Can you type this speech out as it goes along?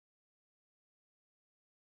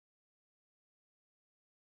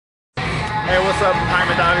Hey, what's up? I'm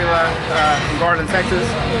Jaime Davila from Garland, Texas.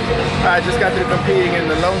 I just got through competing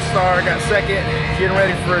in the Lone Star, got second, getting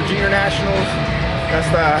ready for Junior Nationals.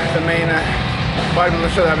 That's the main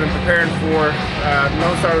bodybuilding show that I've been preparing for.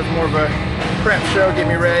 Lone Star was more of a prep show,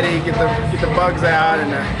 get me ready, get the bugs out,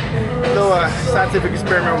 and a little scientific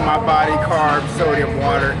experiment with my body, carbs, sodium,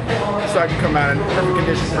 water, so I can come out in perfect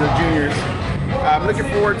condition for the juniors. I'm looking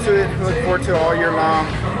forward to it. Looking forward to it all year long.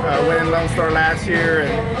 Winning Lone Star last year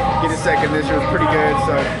and getting second this year was pretty good.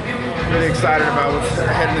 So really excited about what's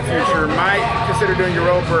ahead in the future. Might consider doing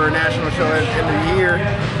Europa or a national show at the end of the year,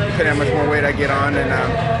 depending on how much more weight I get on, and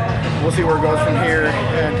we'll see where it goes from here.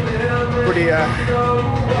 And pretty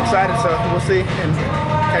excited. So we'll see. And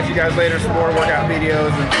catch you guys later. Some more workout videos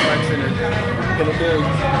and flexing and little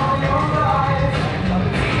doing.